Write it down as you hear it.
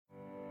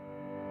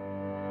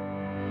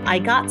I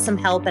got some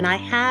help and I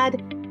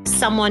had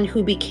someone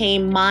who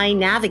became my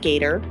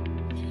navigator.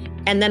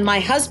 And then my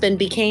husband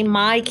became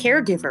my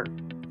caregiver.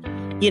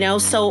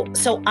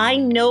 So I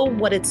know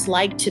what it's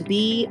like to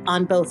be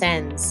on both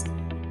ends.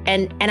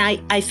 And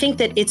I think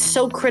that it's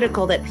so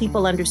critical that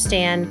people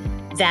understand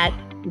that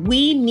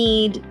we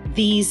need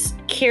these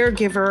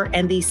caregiver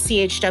and these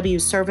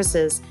CHW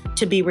services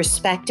to be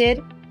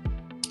respected.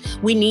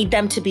 We need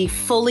them to be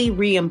fully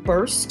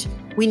reimbursed.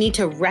 We need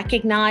to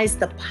recognize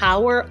the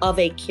power of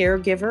a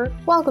caregiver.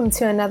 Welcome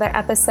to another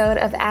episode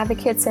of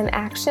Advocates in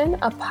Action,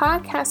 a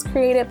podcast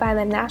created by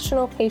the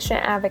National Patient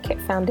Advocate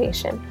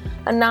Foundation,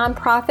 a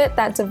nonprofit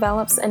that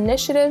develops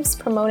initiatives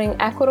promoting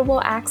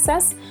equitable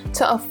access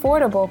to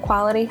affordable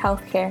quality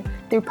healthcare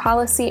through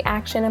policy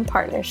action and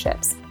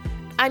partnerships.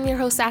 I'm your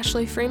host,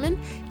 Ashley Freeman.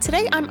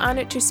 Today, I'm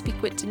honored to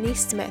speak with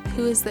Denise Smith,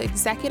 who is the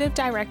Executive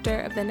Director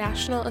of the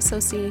National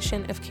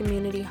Association of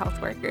Community Health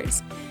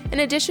Workers. In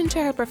addition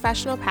to her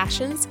professional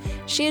passions,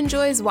 she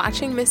enjoys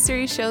watching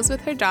mystery shows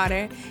with her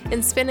daughter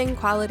and spending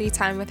quality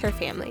time with her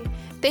family.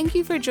 Thank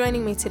you for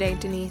joining me today,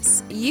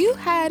 Denise. You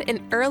had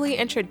an early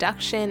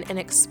introduction and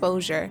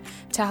exposure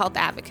to health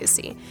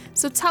advocacy.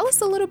 So tell us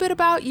a little bit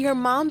about your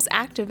mom's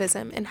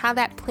activism and how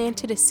that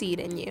planted a seed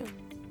in you.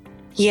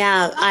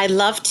 Yeah, I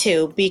love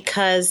to,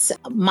 because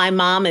my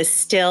mom is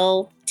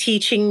still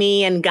teaching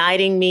me and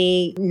guiding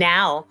me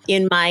now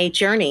in my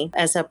journey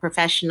as a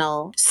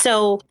professional.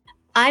 So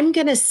I'm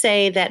going to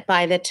say that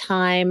by the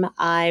time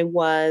I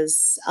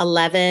was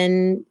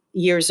 11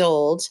 years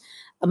old,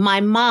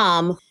 my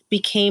mom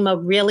became a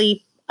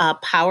really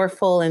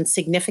powerful and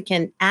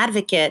significant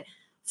advocate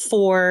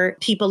for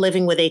people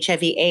living with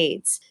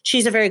HIV/AIDS.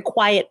 She's a very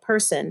quiet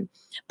person,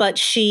 but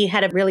she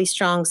had a really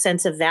strong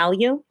sense of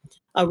value,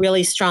 a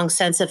really strong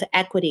sense of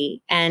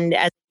equity. And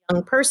as a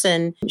young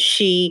person,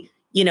 she,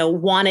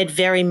 wanted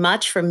very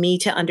much for me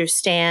to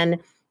understand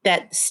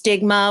that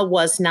stigma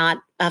was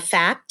not a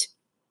fact,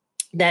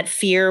 that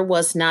fear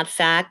was not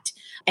fact,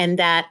 and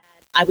that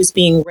I was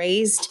being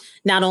raised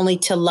not only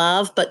to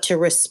love, but to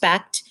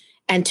respect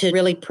and to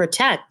really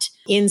protect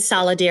in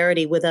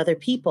solidarity with other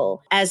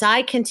people. As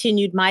I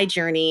continued my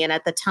journey, and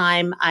at the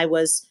time I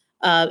was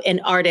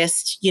an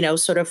artist,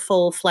 sort of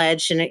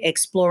full-fledged and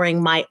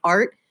exploring my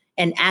art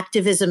and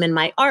activism in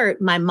my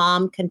art, my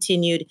mom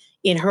continued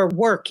in her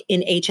work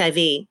in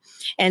HIV.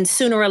 And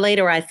sooner or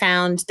later, I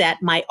found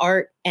that my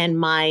art and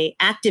my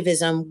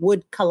activism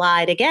would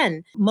collide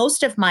again.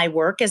 Most of my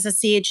work as a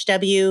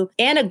CHW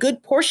and a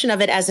good portion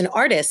of it as an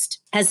artist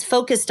has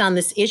focused on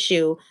this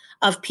issue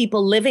of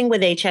people living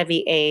with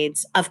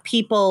HIV/AIDS, of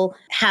people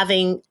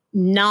having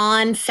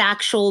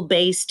non-factual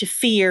based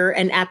fear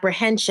and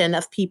apprehension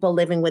of people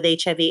living with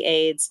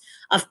HIV/AIDS,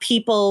 of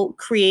people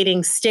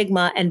creating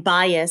stigma and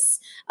bias,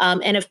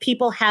 and of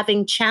people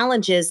having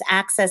challenges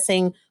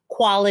accessing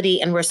quality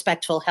and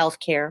respectful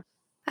healthcare.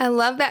 I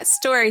love that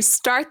story.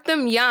 Start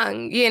them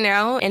young,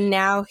 and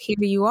now here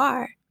you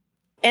are.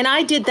 And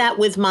I did that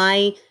with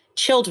my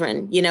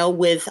children,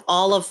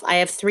 I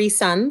have 3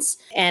 sons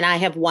and I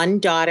have 1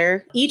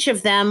 daughter. Each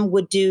of them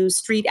would do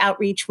street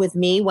outreach with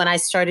me when I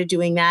started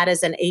doing that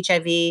as an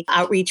HIV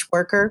outreach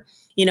worker,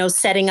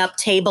 setting up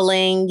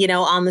tabling,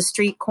 on the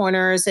street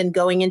corners and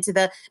going into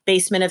the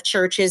basement of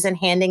churches and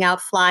handing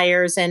out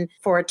flyers. And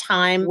for a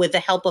time, with the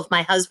help of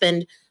my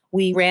husband,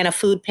 we ran a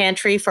food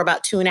pantry for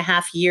about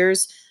 2.5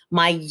 years.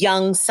 My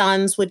young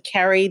sons would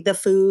carry the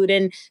food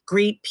and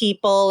greet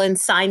people and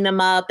sign them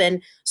up.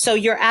 And so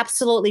you're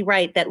absolutely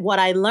right that what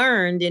I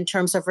learned in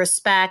terms of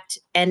respect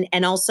and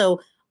also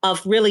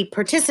of really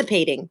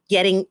participating,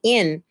 getting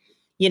in,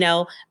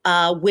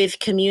 with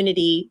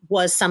community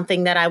was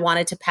something that I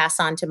wanted to pass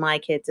on to my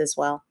kids as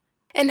well.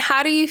 And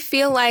how do you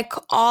feel like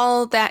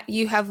all that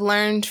you have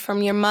learned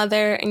from your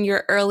mother and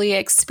your early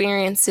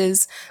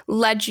experiences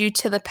led you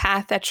to the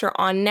path that you're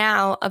on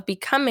now of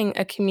becoming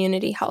a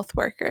community health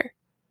worker?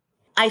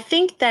 I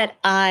think that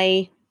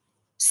I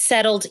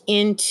settled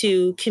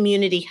into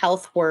community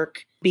health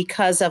work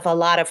because of a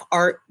lot of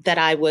art that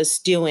I was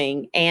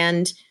doing.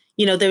 And,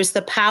 there's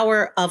the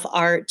power of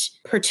art,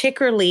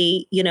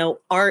 particularly,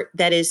 art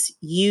that is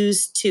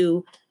used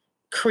to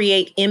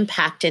create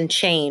impact and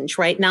change,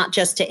 right? Not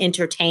just to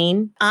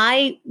entertain.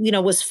 I,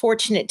 was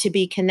fortunate to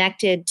be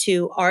connected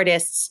to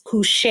artists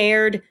who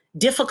shared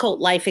difficult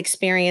life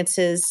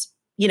experiences,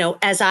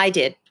 as I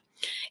did.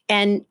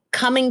 And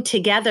coming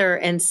together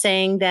and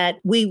saying that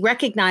we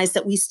recognize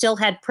that we still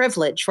had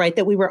privilege, right?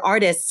 That we were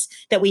artists,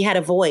 that we had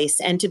a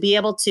voice, and to be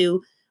able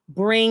to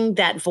bring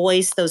that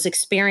voice, those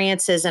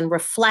experiences, and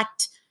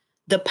reflect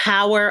the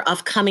power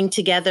of coming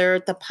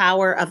together, the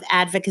power of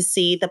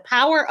advocacy, the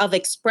power of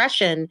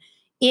expression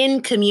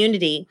in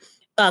community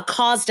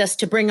caused us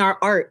to bring our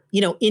art,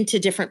 into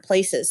different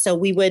places. So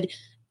we would,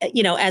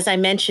 as I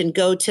mentioned,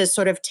 go to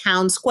sort of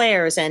town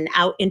squares and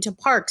out into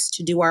parks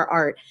to do our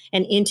art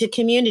and into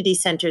community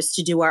centers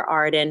to do our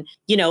art. And,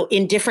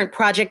 in different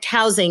project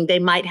housing, they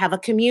might have a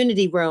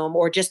community room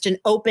or just an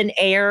open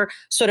air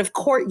sort of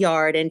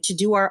courtyard and to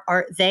do our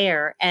art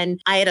there.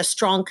 And I had a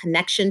strong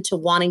connection to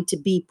wanting to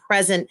be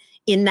present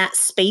in that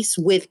space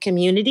with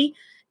community.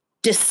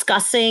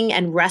 discussing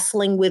and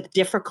wrestling with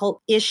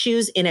difficult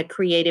issues in a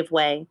creative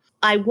way.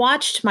 I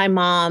watched my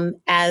mom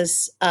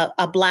as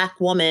a Black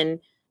woman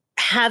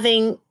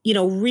having,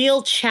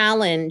 real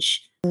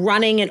challenge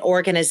running an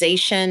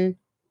organization,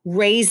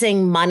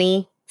 raising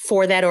money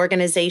for that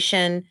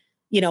organization,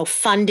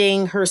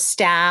 funding her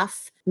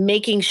staff,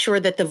 making sure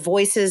that the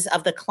voices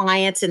of the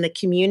clients in the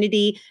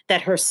community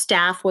that her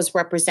staff was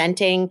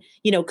representing,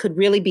 could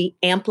really be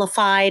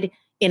amplified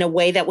in a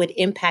way that would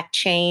impact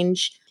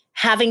change,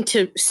 having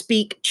to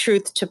speak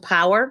truth to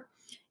power,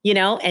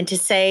 and to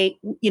say,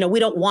 we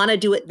don't want to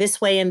do it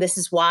this way and this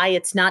is why.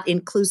 It's not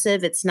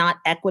inclusive, it's not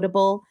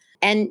equitable.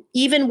 And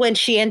even when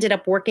she ended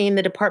up working in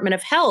the Department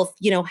of Health,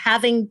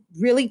 having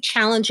really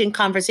challenging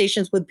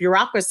conversations with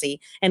bureaucracy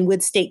and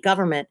with state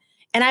government.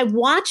 And I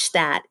watched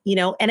that,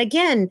 and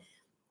again,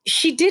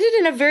 she did it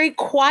in a very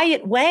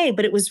quiet way,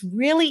 but it was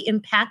really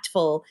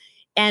impactful.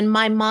 And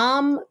my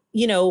mom,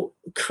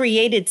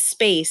 created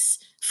space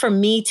for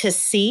me to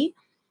see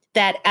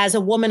that as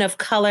a woman of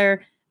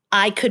color,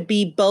 I could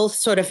be both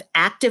sort of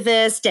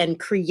activist and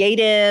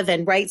creative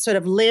and sort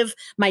of live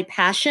my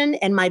passion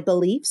and my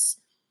beliefs,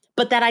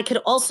 but that I could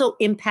also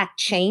impact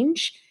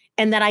change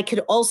and that I could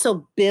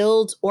also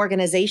build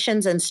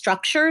organizations and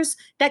structures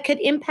that could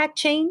impact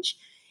change.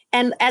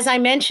 And as I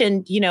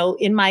mentioned,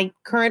 in my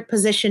current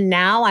position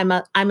now, I'm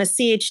a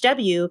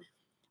CHW,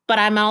 but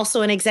I'm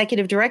also an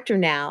executive director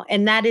now.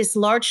 And that is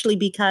largely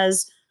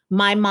because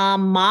my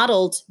mom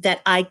modeled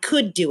that I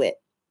could do it.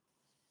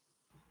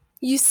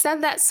 You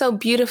said that so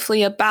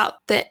beautifully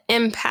about the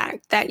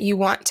impact that you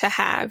want to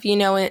have,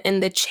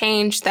 and the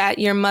change that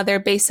your mother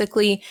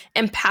basically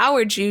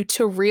empowered you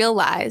to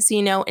realize,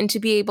 and to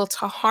be able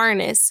to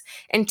harness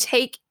and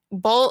take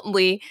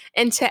boldly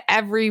into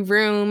every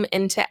room,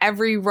 into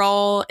every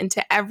role,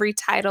 into every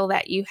title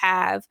that you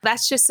have.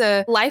 That's just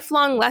a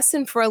lifelong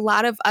lesson for a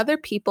lot of other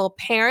people,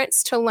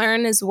 parents to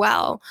learn as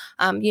well,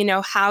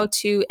 how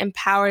to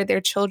empower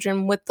their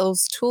children with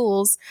those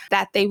tools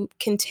that they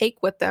can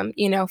take with them,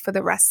 for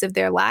the rest of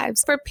their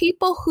lives. For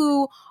people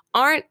who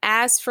aren't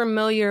as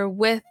familiar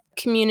with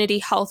community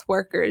health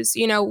workers,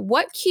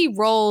 what key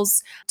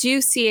roles do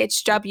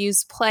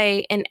CHWs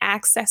play in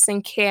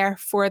accessing care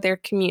for their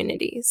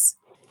communities?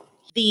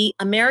 The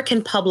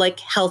American Public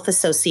Health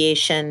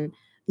Association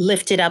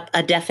lifted up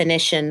a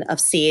definition of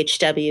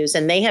CHWs,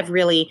 and they have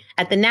really,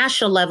 at the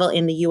national level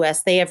in the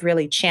US, they have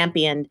really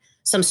championed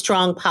some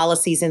strong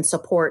policies in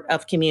support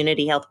of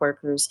community health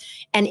workers.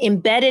 And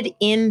embedded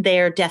in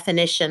their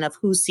definition of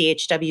who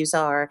CHWs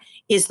are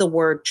is the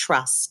word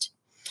trust.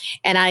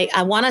 And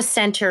I want to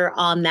center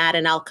on that,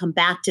 and I'll come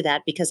back to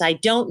that because I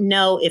don't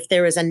know if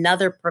there is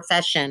another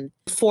profession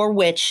for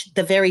which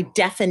the very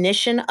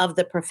definition of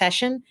the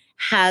profession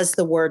has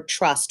the word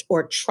trust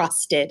or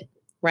trusted,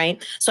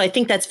 right? So I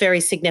think that's very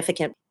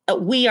significant.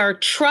 We are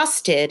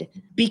trusted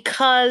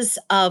because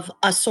of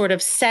a sort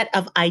of set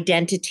of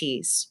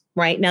identities,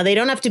 right? Now, they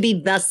don't have to be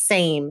the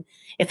same.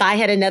 If I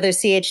had another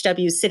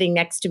CHW sitting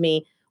next to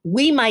me,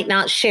 we might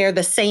not share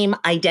the same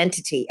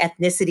identity,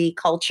 ethnicity,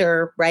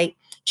 culture, right?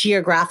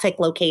 Geographic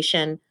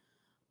location,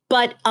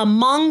 but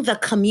among the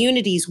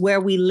communities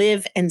where we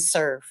live and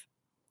serve,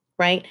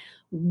 right?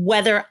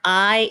 Whether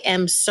I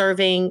am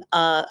serving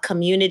a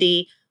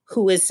community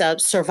who is a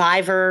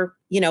survivor,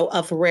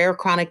 of rare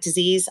chronic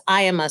disease,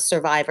 I am a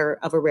survivor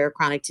of a rare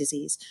chronic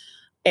disease.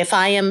 If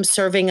I am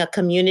serving a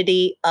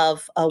community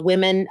of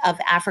women of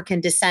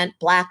African descent,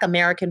 Black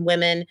American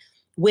women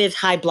with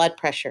high blood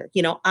pressure,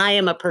 I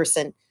am a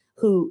person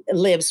who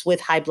lives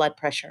with high blood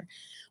pressure.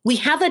 We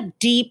have a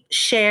deep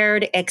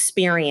shared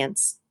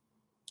experience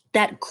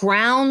that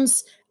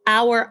grounds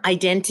our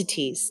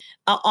identities.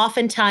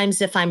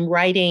 Oftentimes, if I'm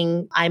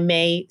writing, I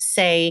may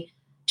say,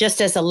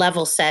 just as a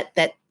level set,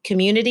 that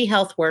community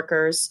health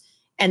workers,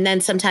 and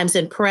then sometimes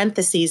in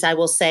parentheses, I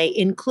will say,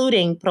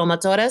 including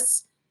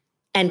promotoras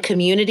and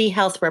community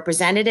health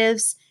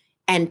representatives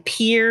and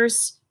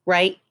peers,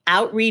 right?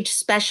 Outreach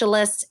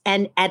specialists,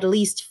 and at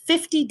least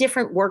 50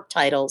 different work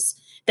titles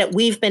that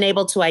we've been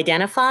able to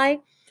identify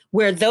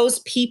where those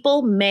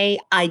people may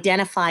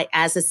identify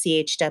as a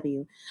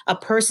CHW, a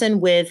person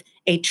with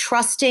a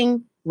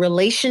trusting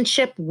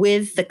relationship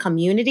with the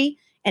community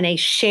and a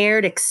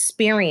shared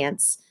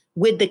experience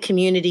with the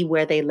community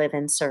where they live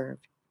and serve.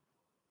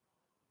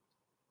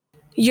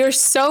 You're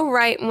so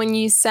right when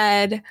you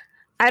said,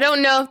 I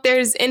don't know if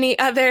there's any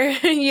other,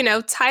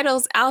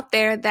 titles out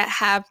there that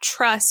have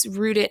trust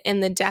rooted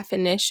in the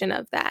definition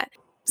of that.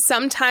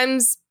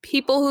 Sometimes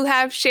people who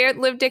have shared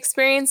lived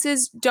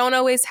experiences don't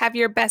always have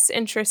your best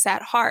interests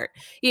at heart,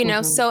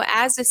 So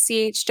as a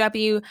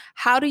CHW,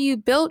 how do you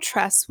build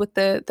trust with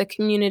the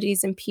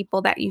communities and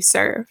people that you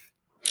serve?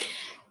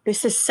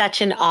 This is such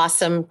an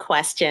awesome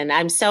question.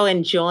 I'm so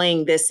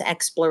enjoying this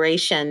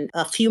exploration.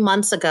 A few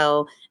months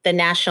ago, the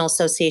National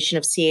Association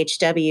of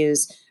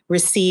CHWs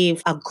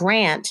received a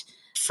grant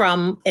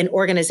from an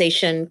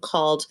organization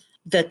called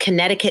the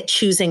Connecticut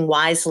Choosing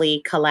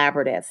Wisely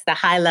Collaborative. The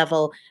high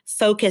level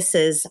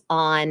focuses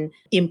on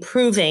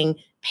improving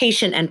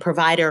patient and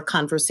provider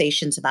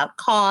conversations about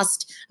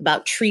cost,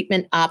 about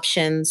treatment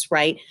options,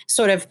 right?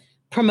 Sort of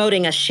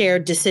promoting a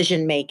shared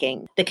decision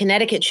making. The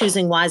Connecticut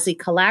Choosing Wisely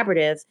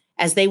Collaborative,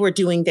 as they were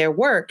doing their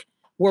work,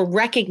 were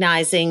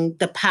recognizing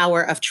the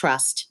power of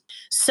trust.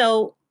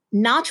 So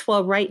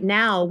NACHWA right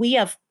now, we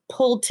have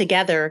pulled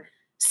together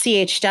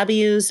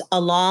CHWs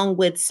along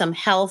with some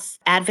health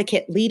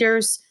advocate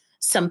leaders,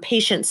 some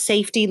patient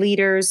safety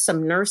leaders,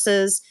 some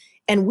nurses,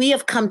 and we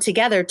have come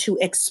together to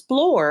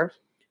explore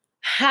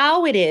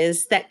how it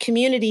is that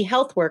community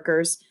health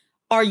workers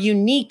are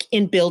unique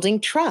in building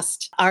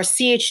trust. Our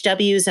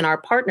CHWs and our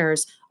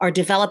partners are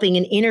developing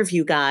an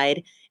interview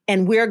guide,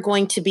 and we're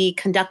going to be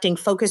conducting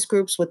focus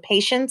groups with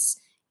patients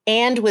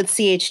and with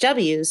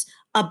CHWs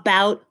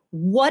about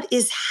what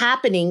is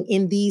happening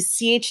in these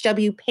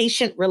CHW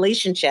patient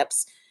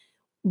relationships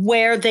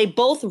where they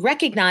both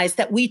recognize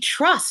that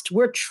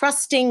we're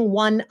trusting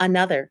one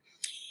another.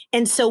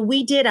 And so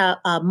we did a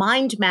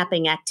mind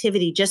mapping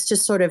activity just to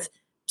sort of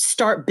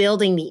start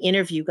building the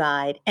interview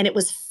guide. And it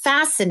was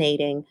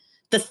fascinating,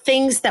 the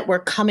things that were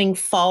coming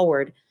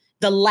forward,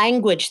 the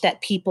language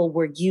that people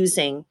were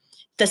using,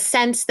 the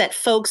sense that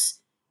folks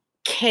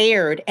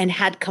cared and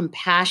had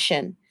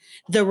compassion,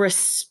 the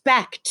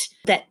respect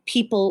that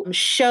people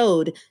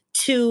showed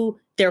to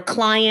their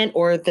client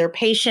or their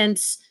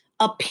patient's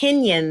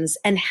opinions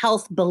and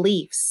health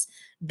beliefs,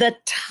 the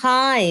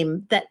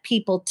time that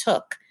people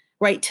took,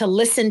 right, to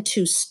listen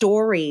to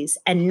stories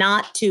and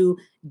not to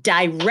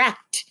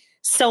direct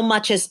so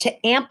much as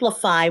to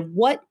amplify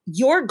what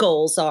your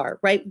goals are,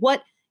 right?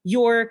 What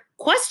your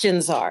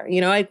questions are,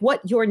 like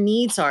what your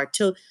needs are,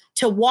 to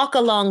walk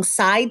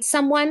alongside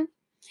someone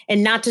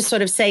and not to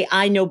sort of say,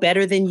 I know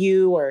better than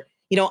you, or,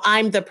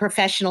 I'm the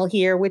professional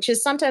here, which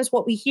is sometimes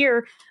what we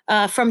hear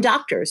from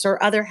doctors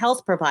or other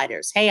health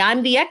providers. Hey,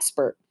 I'm the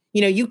expert.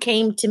 You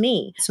came to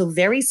me. So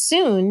very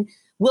soon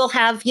we'll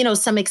have,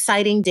 some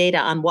exciting data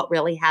on what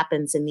really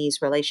happens in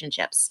these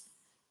relationships.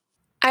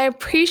 I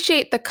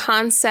appreciate the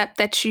concept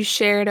that you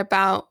shared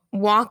about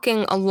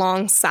walking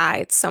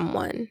alongside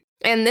someone.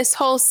 And this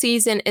whole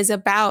season is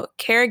about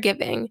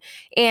caregiving.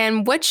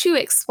 And what you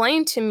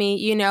explained to me,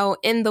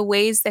 in the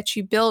ways that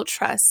you build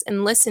trust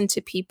and listen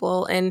to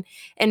people and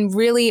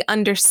really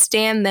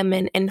understand them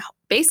and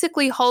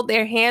basically hold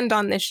their hand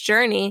on this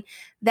journey,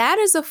 that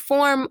is a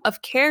form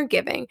of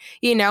caregiving,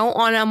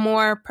 on a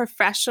more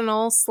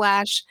professional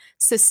 /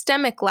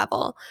 systemic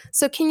level.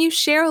 So can you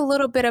share a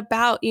little bit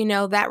about,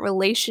 that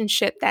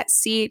relationship that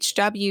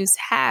CHWs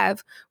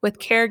have with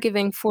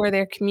caregiving for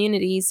their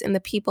communities and the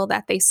people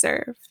that they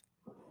serve?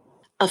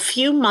 A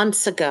few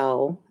months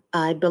ago,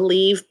 I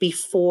believe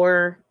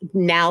before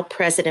now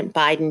President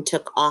Biden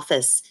took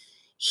office,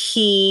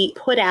 he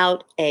put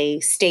out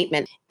a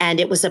statement, and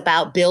it was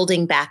about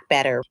building back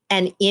better.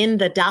 And in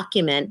the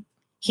document,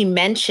 he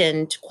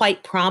mentioned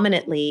quite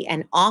prominently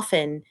and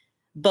often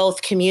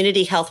both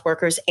community health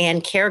workers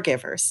and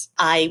caregivers.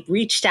 I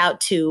reached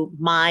out to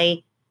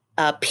my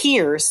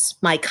peers,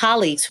 my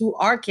colleagues who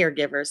are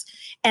caregivers,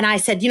 and I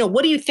said,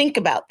 what do you think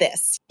about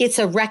this? It's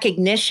a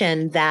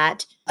recognition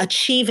that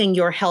achieving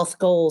your health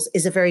goals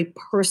is a very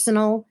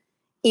personal,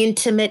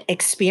 intimate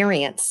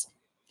experience,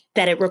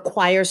 that it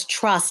requires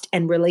trust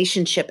and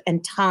relationship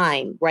and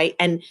time, right?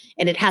 And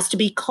it has to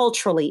be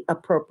culturally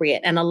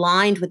appropriate and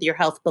aligned with your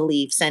health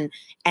beliefs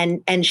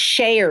and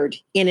shared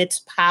in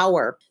its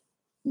power.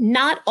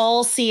 Not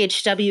all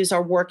CHWs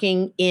are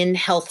working in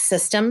health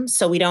systems,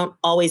 so we don't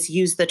always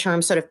use the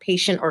term sort of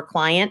patient or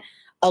client.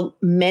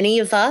 Many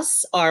of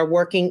us are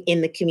working in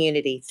the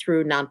community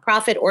through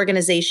nonprofit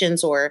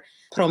organizations or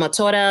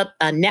promotora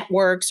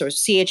networks or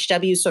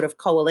CHW sort of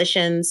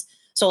coalitions.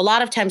 So a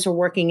lot of times we're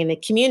working in the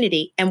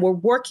community, and we're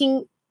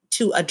working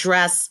to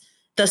address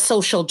the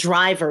social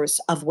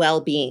drivers of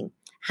well-being,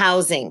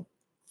 housing,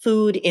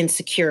 food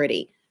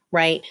insecurity,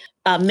 right?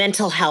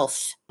 Mental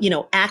health,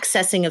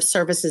 accessing of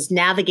services,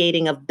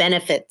 navigating of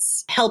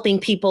benefits, helping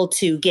people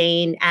to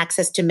gain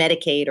access to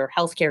Medicaid or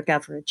healthcare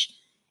coverage.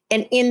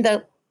 And in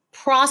the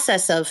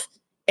process of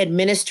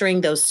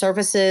administering those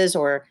services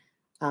or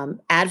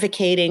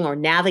advocating or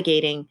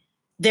navigating,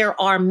 there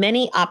are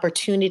many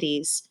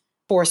opportunities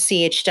for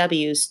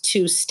CHWs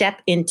to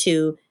step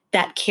into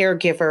that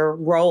caregiver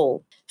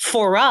role.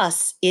 For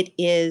us, it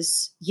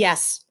is,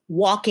 yes,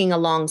 walking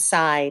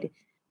alongside.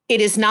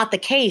 It is not the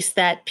case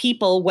that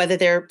people, whether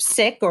they're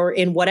sick or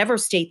in whatever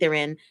state they're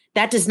in,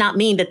 that does not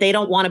mean that they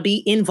don't want to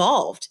be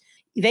involved.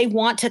 They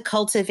want to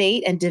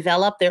cultivate and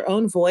develop their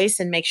own voice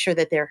and make sure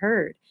that they're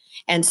heard.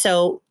 And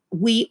so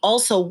we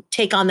also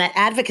take on that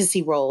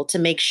advocacy role to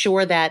make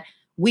sure that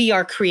we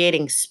are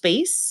creating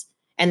space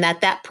and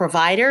that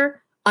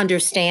provider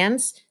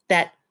understands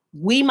that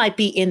we might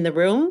be in the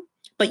room,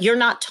 but you're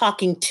not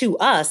talking to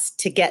us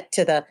to get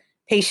to the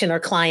patient or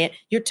client.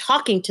 You're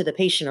talking to the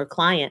patient or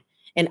client.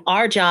 And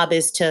our job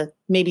is to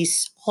maybe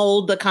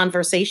hold the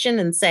conversation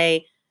and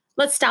say,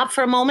 let's stop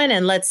for a moment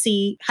and let's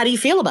see, how do you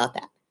feel about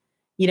that?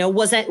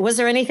 Was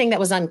there anything that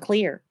was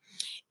unclear?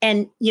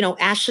 And,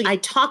 Ashley, I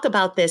talk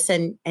about this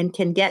and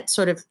can get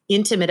sort of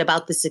intimate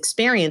about this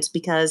experience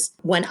because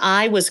when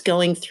I was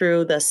going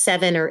through the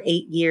 7 or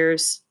 8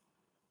 years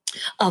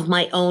of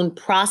my own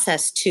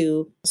process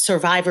to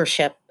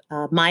survivorship,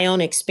 my own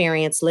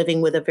experience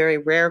living with a very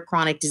rare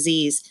chronic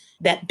disease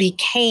that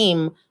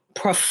became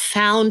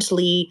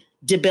profoundly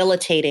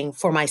debilitating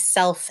for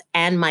myself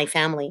and my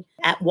family.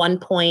 At one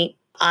point,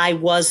 I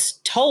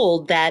was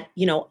told that,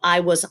 I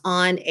was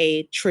on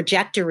a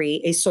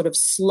trajectory, a sort of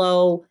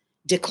slow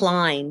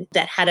decline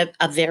that had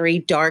a very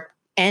dark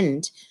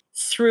end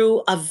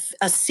through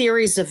a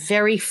series of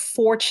very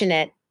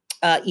fortunate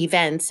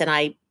events. And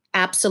I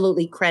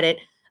absolutely credit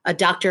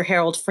Dr.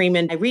 Harold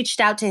Freeman. I reached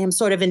out to him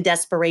sort of in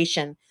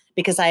desperation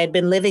because I had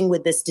been living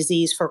with this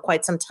disease for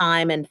quite some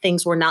time and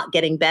things were not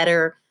getting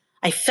better.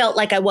 I felt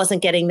like I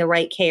wasn't getting the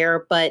right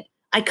care, but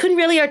I couldn't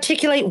really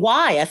articulate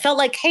why. I felt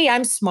like, hey,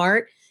 I'm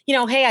smart.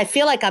 Hey, I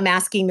feel like I'm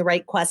asking the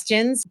right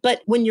questions.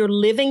 But when you're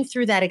living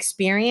through that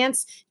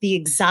experience, the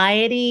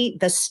anxiety,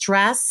 the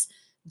stress,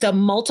 the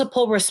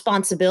multiple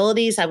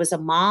responsibilities, I was a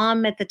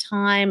mom at the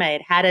time,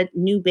 I had a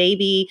new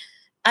baby.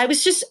 I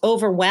was just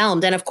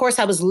overwhelmed. And of course,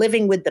 I was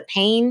living with the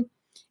pain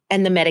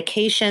and the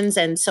medications.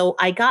 And so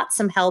I got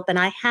some help and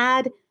I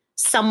had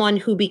someone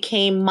who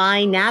became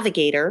my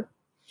navigator.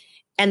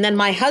 And then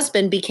my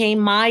husband became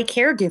my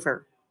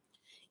caregiver.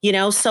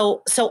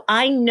 So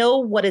I know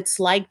what it's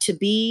like to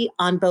be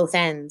on both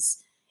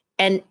ends.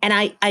 And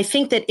I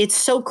think that it's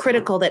so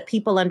critical that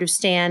people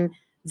understand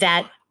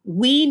that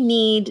we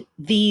need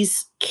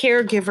these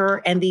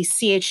caregiver and these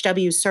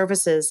CHW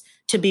services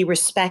to be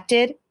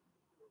respected.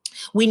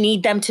 We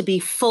need them to be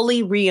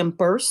fully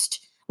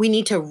reimbursed. We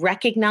need to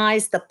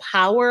recognize the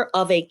power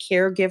of a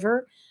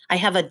caregiver. I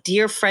have a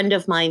dear friend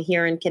of mine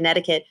here in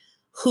Connecticut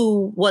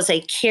who was a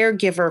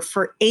caregiver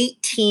for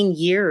 18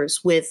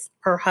 years with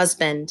her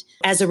husband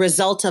as a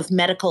result of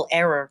medical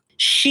error.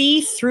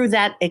 She, through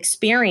that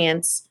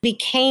experience,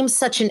 became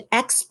such an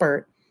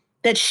expert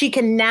that she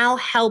can now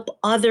help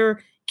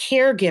other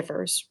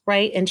caregivers,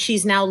 right? And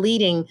she's now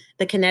leading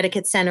the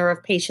Connecticut Center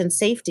of Patient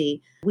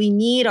Safety. We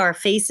need our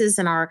faces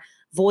and our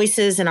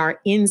voices and our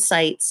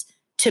insights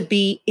to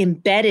be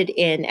embedded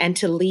in and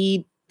to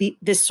lead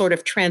this sort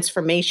of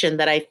transformation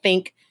that I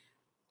think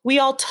we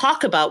all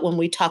talk about when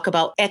we talk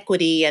about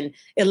equity and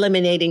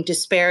eliminating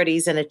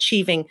disparities and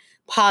achieving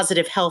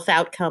positive health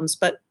outcomes.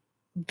 But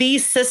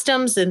these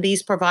systems and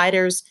these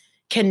providers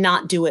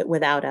cannot do it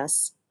without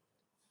us.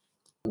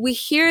 We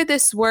hear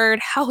this word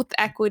health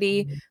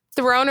equity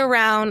thrown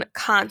around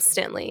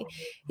constantly,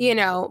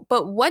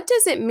 but what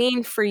does it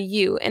mean for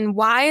you and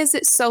why is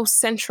it so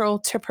central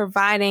to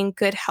providing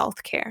good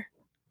health care?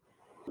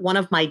 One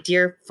of my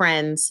dear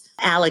friends,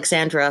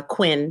 Alexandra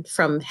Quinn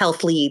from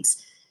Health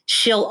Leads,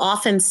 she'll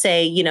often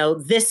say,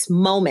 this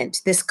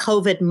moment, this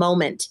COVID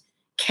moment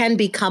can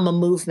become a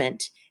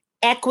movement.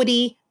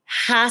 Equity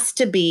has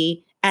to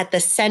be at the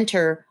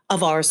center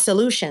of our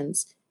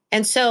solutions.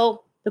 And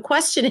so the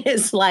question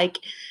is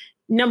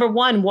number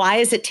one, why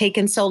has it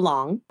taken so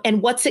long?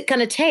 And what's it going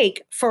to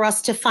take for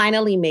us to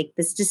finally make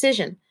this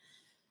decision?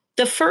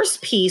 The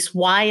first piece,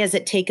 why has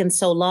it taken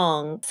so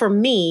long, for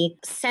me,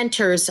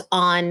 centers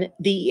on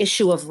the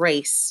issue of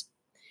race.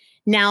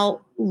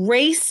 Now,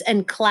 race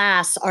and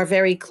class are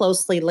very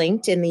closely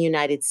linked in the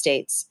United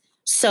States.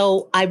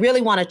 So I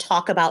really want to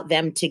talk about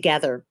them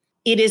together.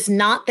 It is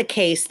not the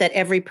case that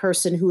every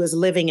person who is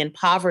living in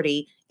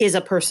poverty is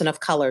a person of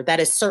color. That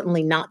is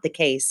certainly not the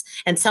case.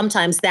 And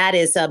sometimes that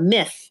is a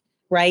myth,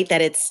 right?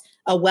 That it's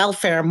a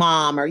welfare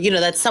mom or,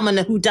 that's someone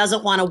who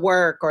doesn't want to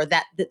work or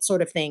that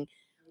sort of thing.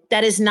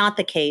 That is not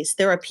the case.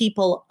 There are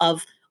people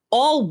of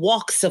all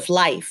walks of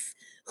life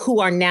who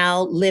are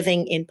now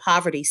living in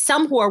poverty,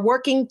 some who are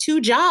working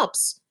 2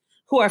 jobs,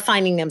 who are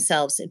finding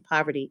themselves in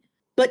poverty.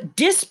 But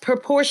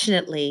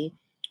disproportionately,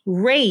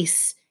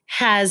 race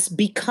has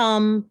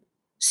become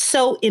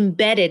so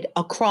embedded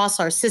across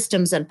our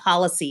systems and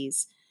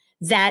policies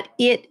that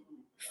it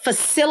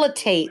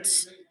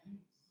facilitates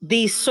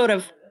these sort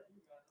of,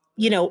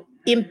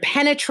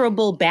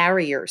 impenetrable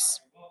barriers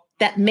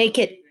that make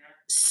it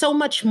so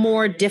much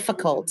more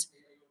difficult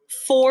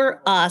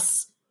for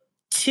us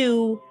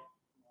to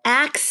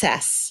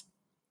access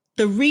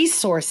the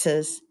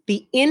resources,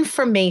 the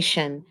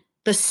information,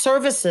 the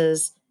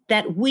services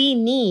that we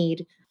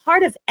need.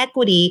 Part of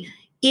equity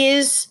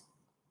is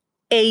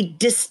a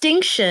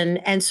distinction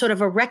and sort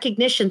of a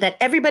recognition that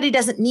everybody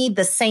doesn't need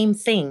the same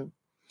thing.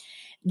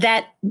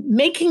 That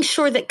making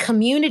sure that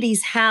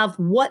communities have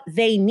what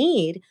they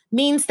need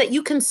means that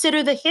you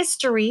consider the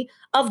history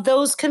of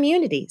those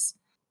communities.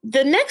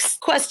 The next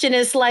question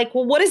is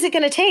what is it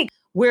going to take?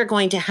 We're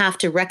going to have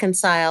to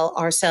reconcile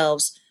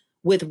ourselves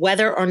with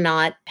whether or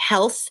not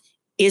health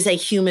is a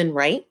human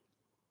right.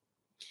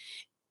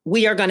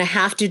 We are going to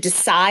have to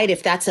decide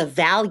if that's a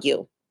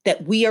value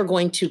that we are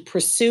going to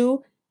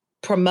pursue,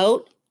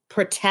 promote,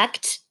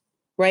 protect,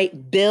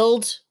 right?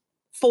 Build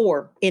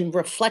for in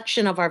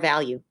reflection of our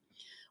value.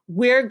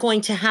 We're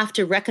going to have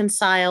to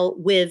reconcile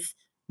with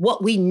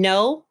what we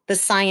know the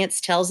science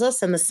tells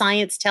us. And the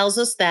science tells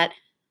us that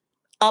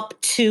up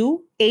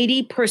to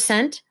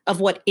 80% of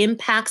what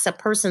impacts a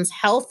person's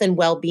health and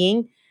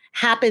well-being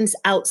happens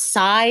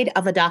outside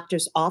of a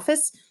doctor's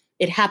office.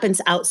 It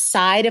happens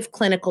outside of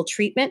clinical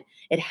treatment.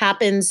 It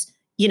happens,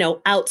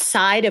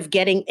 outside of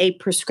getting a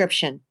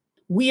prescription.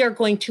 We are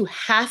going to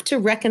have to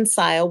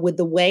reconcile with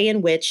the way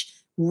in which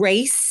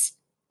race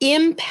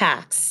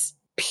impacts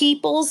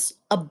people's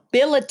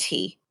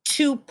ability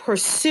to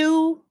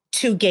pursue,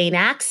 to gain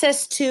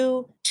access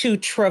to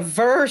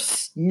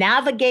traverse,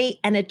 navigate,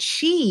 and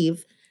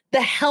achieve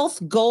the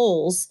health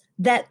goals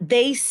that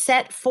they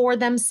set for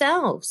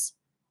themselves.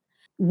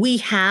 We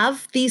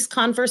have these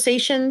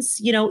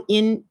conversations,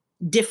 in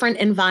different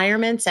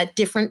environments at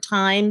different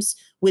times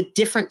with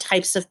different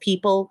types of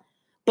people,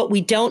 but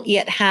we don't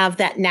yet have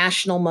that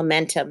national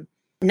momentum,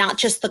 not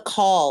just the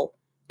call,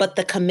 but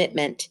the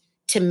commitment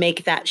to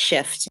make that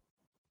shift.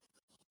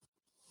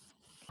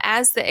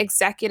 As the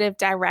executive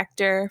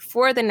director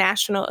for the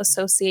National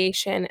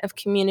Association of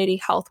Community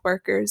Health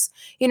Workers,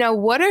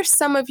 what are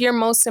some of your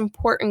most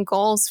important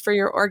goals for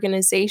your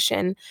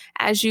organization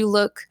as you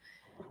look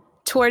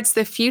towards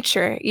the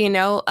future,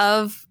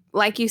 of,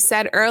 like you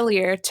said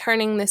earlier,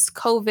 turning this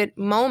COVID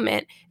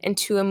moment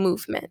into a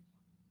movement?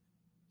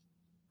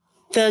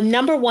 The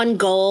number one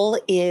goal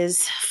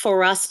is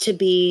for us to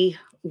be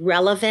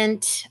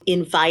relevant,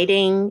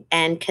 inviting,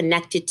 and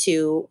connected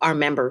to our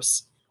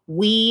members.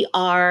 We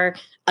are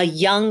a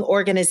young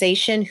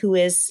organization who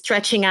is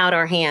stretching out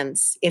our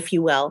hands, if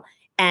you will,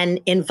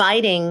 and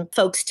inviting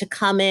folks to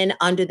come in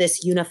under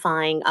this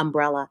unifying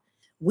umbrella.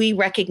 We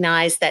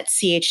recognize that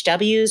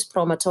CHWs,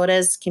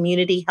 promotores,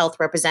 community health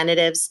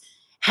representatives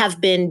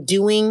have been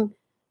doing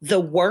the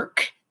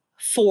work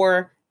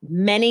for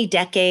many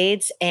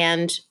decades,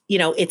 and,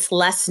 it's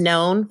less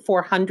known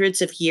for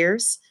hundreds of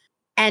years.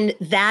 And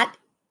that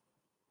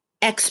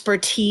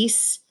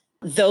expertise,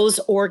 those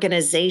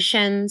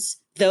organizations,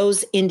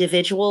 those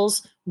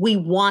individuals, we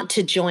want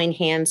to join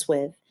hands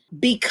with,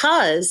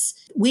 because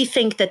we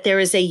think that there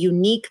is a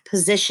unique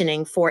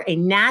positioning for a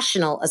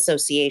national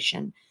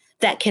association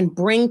that can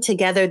bring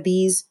together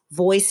these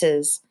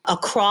voices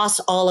across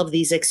all of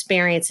these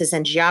experiences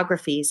and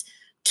geographies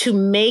to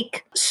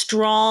make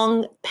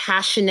strong,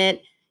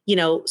 passionate,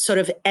 sort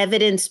of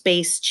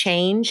evidence-based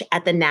change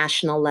at the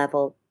national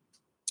level.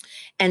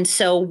 And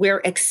so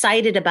we're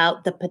excited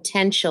about the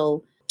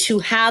potential to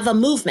have a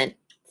movement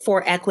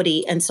for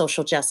equity and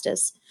social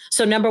justice.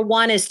 So number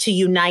one is to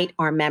unite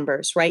our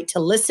members, right? To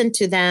listen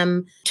to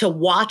them, to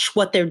watch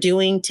what they're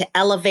doing, to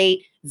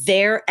elevate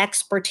their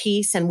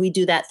expertise. And we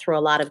do that through a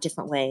lot of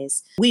different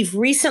ways. We've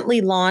recently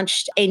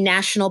launched a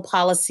national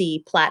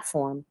policy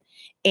platform,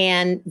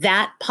 and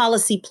that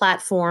policy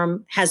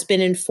platform has been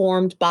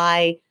informed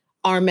by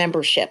our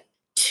membership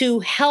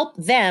to help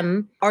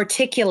them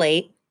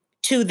articulate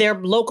to their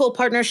local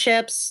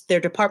partnerships, their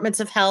departments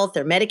of health,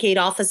 their Medicaid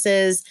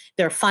offices,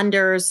 their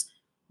funders,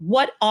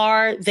 what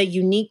are the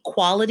unique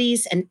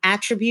qualities and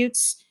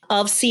attributes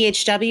of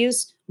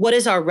CHWs? What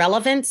is our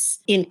relevance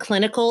in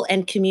clinical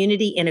and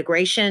community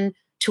integration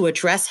to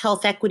address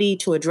health equity,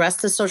 to address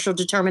the social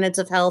determinants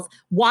of health,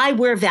 why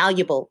we're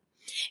valuable?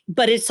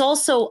 But it's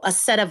also a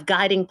set of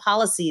guiding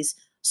policies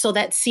so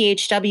that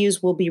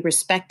CHWs will be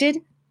respected,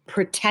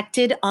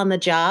 protected on the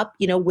job,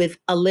 with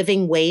a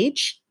living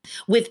wage,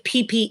 with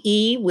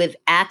PPE, with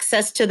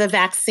access to the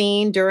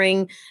vaccine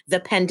during the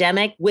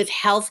pandemic, with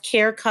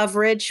healthcare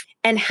coverage.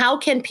 And how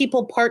can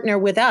people partner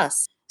with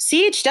us?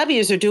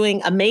 CHWs are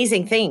doing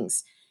amazing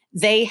things.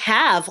 They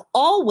have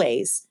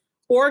always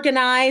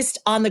organized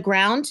on the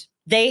ground.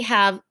 They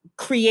have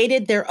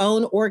created their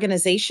own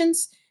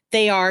organizations.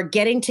 They are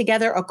getting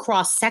together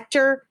across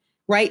sector,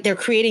 right? They're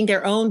creating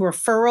their own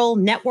referral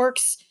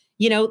networks.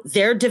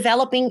 They're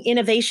developing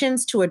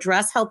innovations to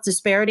address health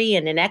disparity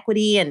and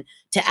inequity and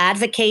to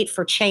advocate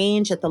for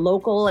change at the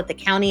local, at the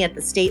county, at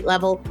the state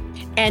level.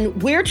 And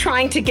we're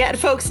trying to get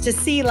folks to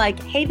see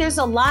hey, there's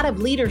a lot of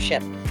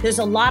leadership. There's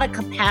a lot of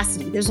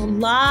capacity. There's a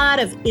lot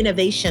of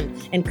innovation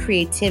and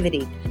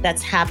creativity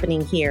that's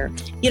happening here.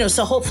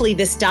 So hopefully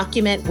this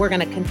document, we're going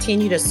to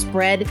continue to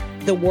spread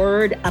the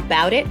word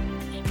about it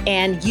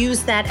and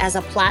use that as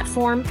a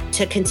platform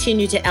to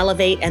continue to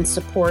elevate and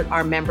support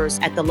our members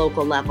at the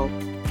local level.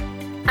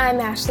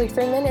 I'm Ashley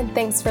Freeman, and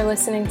thanks for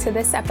listening to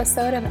this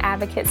episode of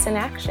Advocates in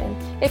Action.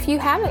 If you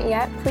haven't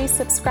yet, please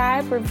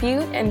subscribe, review,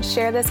 and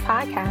share this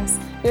podcast.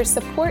 Your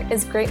support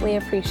is greatly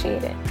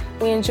appreciated.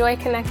 We enjoy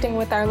connecting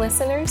with our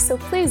listeners, so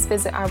please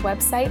visit our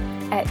website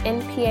at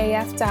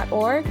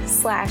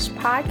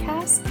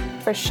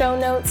npaf.org/podcast for show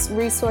notes,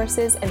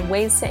 resources, and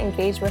ways to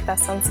engage with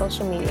us on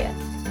social media.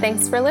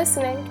 Thanks for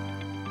listening.